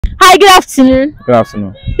good afternoon. Good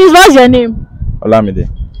afternoon. Please, what's your name? Olamide.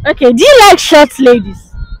 Okay, do you like short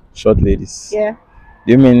ladies? Short ladies. Yeah.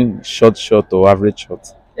 Do you mean short or average short?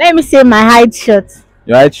 Let me say my height short.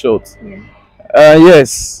 Your height short? Yeah.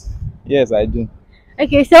 Yes. Yes, I do.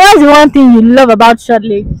 Okay, so what's the one thing you love about short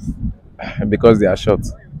ladies? Because they are short.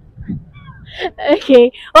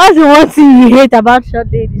 Okay, what's the one thing you hate about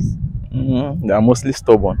short ladies? They are mostly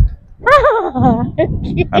stubborn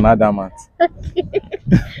Okay. and adamant.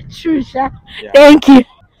 True, Sha. Yeah. Thank you.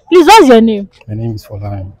 Please, what's your name? My name is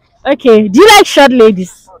Folan. Okay, do you like short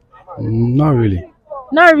ladies? Not really,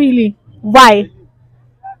 Not really. Why?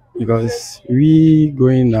 because we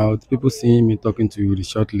going out, people seeing me talking to the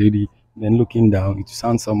short lady, then looking down, it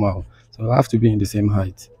sounds somehow. So I have to be in the same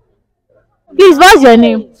height. Please, what's your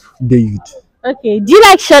name? David. Okay, do you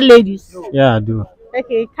like short ladies? Yeah, I do.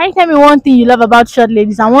 Okay, can you tell me one thing you love about short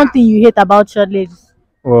ladies and one thing you hate about short ladies?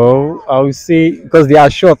 Well, I would say because they are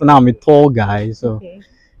short and I'm a tall guy, so Okay.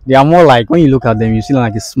 they are more like when you look at them, you see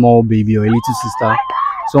like a small baby or a little sister,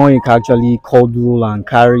 someone you can actually cuddle and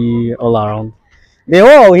carry all around. Then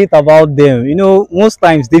what I hate about them, most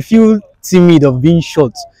times they feel timid of being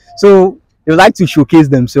short, so they like to showcase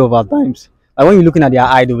themselves at times. Like when you're looking at their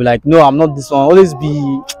eye, they'll be like, "No, I'm not this one." Always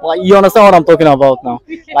be like, you understand what I'm talking about now?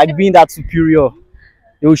 Like being that superior,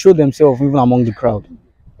 they will show themselves even among the crowd.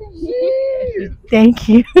 Thank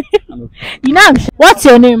you. What's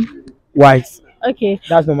your name? White. Okay.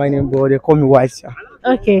 That's not my name, but they call me White. Yeah.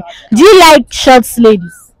 Okay. Do you like short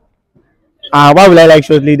ladies? Why would I like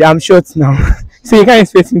short lady? I'm short now. So you can't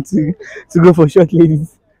expect me to go for short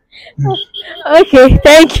ladies. Okay,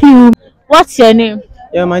 thank you. What's your name?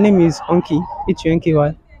 Yeah, my name is Onki.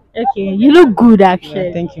 H-U-N-K-Y. Okay, you look good actually.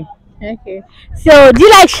 Yeah, thank you. Okay. So, do you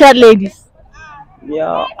like short ladies?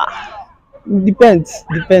 Yeah, depends.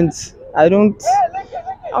 I don't.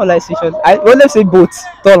 How will I say short? Well, let's say both,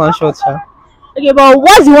 tall and short. Yeah. Okay, but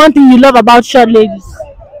what's the one thing you love about short ladies?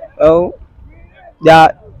 Well, they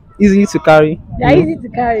are easy to carry. They're easy to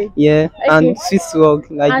carry. Yeah, Okay. and sweet to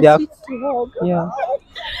hug. Like And they are. sweet to hug. Yeah,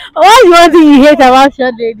 What's the one thing you hate about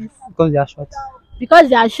short ladies? because they are short. Because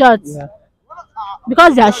they are short. Yeah,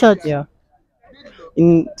 Because they are short. yeah.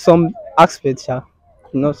 In some aspects, yeah.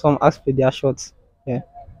 Some aspects they are short. Yeah.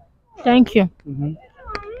 Thank you. Mm-hmm.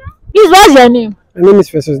 Please, what's your name? My name is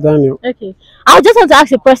Festus Daniel. Okay. I just want to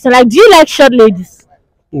ask a question. Like, do you like short ladies?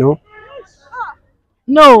 No,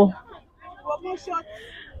 No.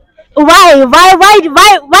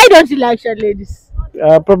 Why don't you like short ladies?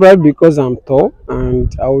 probably because I'm tall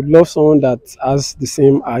and I would love someone that has the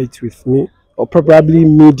same height with me, or probably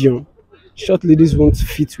medium. Short ladies won't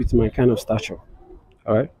fit with my kind of stature.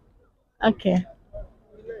 All right. Okay.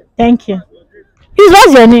 Thank you. Please,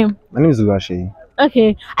 what's your name? My name is Ulashi.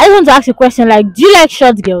 Okay. I just want to ask a question. Like, do you like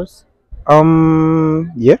short girls?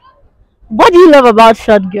 Yeah. What do you love about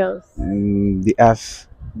short girls? The ass.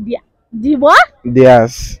 The what? The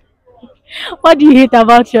ass. What do you hate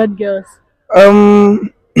about short girls?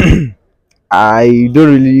 I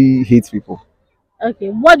don't really hate people. Okay.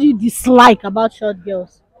 What do you dislike about short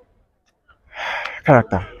girls?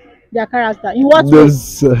 Character. Their character. In what way?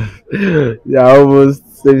 Those, they are almost,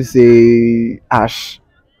 let me say, ash.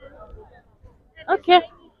 Okay.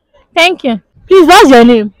 Thank you. Please, what's your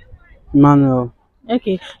name? Emmanuel,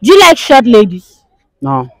 Okay. Do you like short ladies?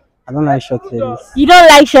 no, I don't like short ladies. You don't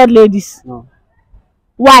like short ladies? No,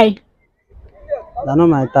 Why? they're not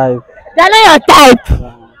my type. They're not your type.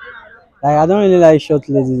 Like I don't really like short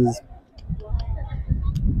ladies.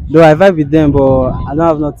 Though I vibe with them, but I don't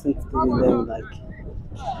have nothing to do with them. Like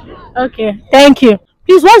Okay. Thank you.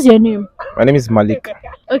 Please, what's your name? My name is Malik.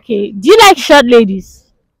 Okay. Do you like short ladies?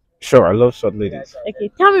 Sure, I love short ladies.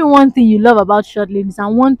 Okay. Tell me one thing you love about short ladies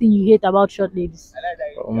and one thing you hate about short ladies.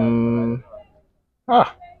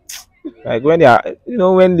 Like when they are,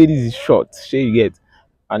 when ladies is short, sure you get,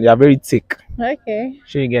 and they are very thick. Okay.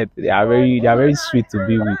 Sure you get, they are very sweet to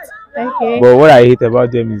be with. Okay. But what I hate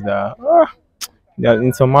about them is that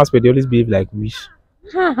in some aspect they always behave like wish.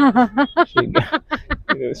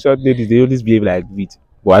 Short ladies, they always behave like witch.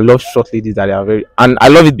 But I love short ladies that are and I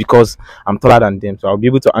love it because I'm taller than them, so I'll be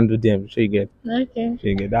able to handle them. Sure you get. Okay. Sure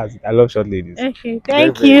you get. That's it. I love short ladies. Okay.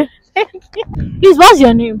 Thank you. Please, what's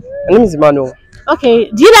your name? My name is Emmanuel.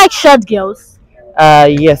 Okay. Do you like short girls?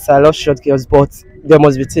 Yes, I love short girls, but they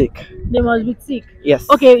must be thick. They must be thick. Yes.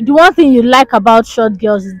 Okay. The one thing you like about short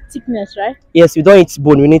girls is thickness, right? Yes, we don't eat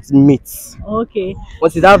bone, we need meat. Okay.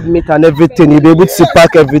 Once you have meat and everything, you'll be able to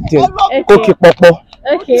pack everything. Cook it, popo.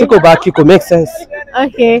 Okay. Take over, Kiko, makes sense.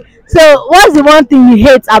 Okay. So, what's the one thing you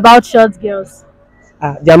hate about short girls?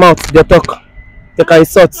 Their mouth, they talk. They can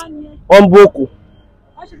insult. One boku.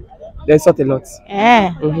 They insult a lot.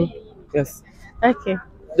 Yeah. Yes. Okay.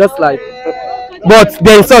 Just like, but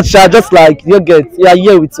then such just like you get, you are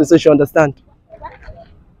here with so you understand.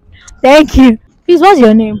 Thank you. Please, what's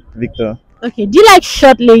your name? Victor, Okay. Do you like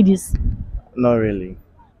short ladies? not really.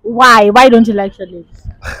 Why? Why don't you like short ladies?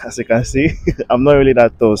 As you can see, I'm not really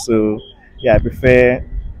that tall, so yeah, I prefer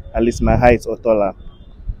at least my height or taller.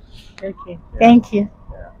 Okay. Thank you.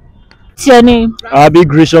 What's your name? I'll be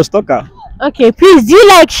gracious talker. Okay. Please, do you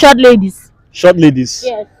like short ladies? Short ladies.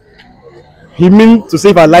 Yes. He mean to say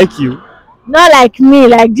if I like you. Not like me.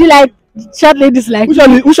 Like, do you like short ladies like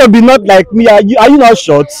me? Who shall be not like me? Are you not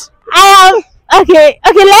short? I am. Okay.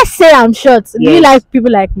 Okay. Let's say I'm short. Do you Yes. like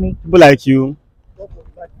people like me? People like you.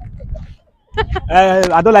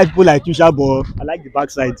 I don't like people like you, Sha, but I like the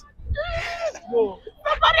backside.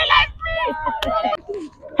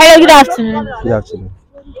 Hello. Good afternoon. Good afternoon.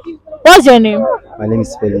 What's your name? My name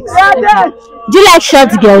is Felix. Do you like short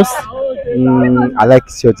girls? I like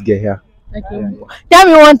short girl here. Okay. Tell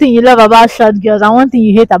me one thing you love about short girls and one thing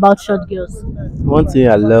you hate about short girls. One thing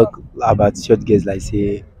I love about short girls, like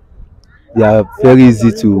say, they are very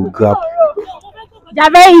easy to grab. They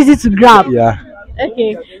are very easy to grab. Yeah,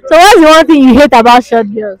 Okay. So what's the one thing you hate about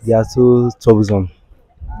short girls? they are so troublesome.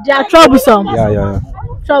 They are troublesome. Yeah.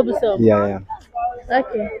 Troublesome. Yeah.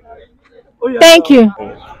 Okay. Thank you.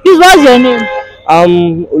 Please, what's your name?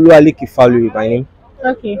 Ulualiki Falu, my name.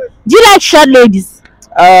 Okay. Do you like short ladies?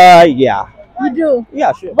 Yeah. You do.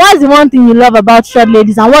 Yeah, sure. What's the one thing you love about short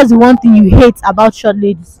ladies and what's the one thing you hate about short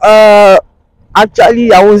ladies?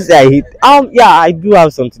 Actually, I won't say I hate. Yeah, I do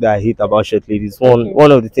have something that I hate about short ladies.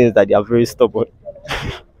 One of the things that they are very stubborn.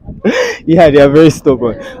 Yeah, they are very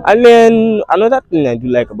stubborn. And then another thing I do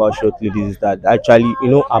like about short ladies is that actually,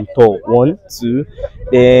 I'm tall. One, two.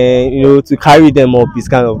 Then to carry them up is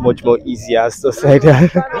kind of much more easier, stuff like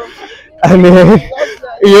that. And then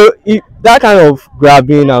that kind of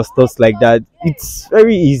grabbing and stuff like that, it's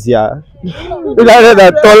very easier. Rather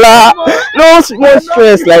than taller, no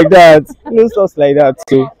stress like that, no stuff like that.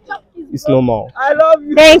 So it's normal.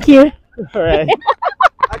 Thank you. All right.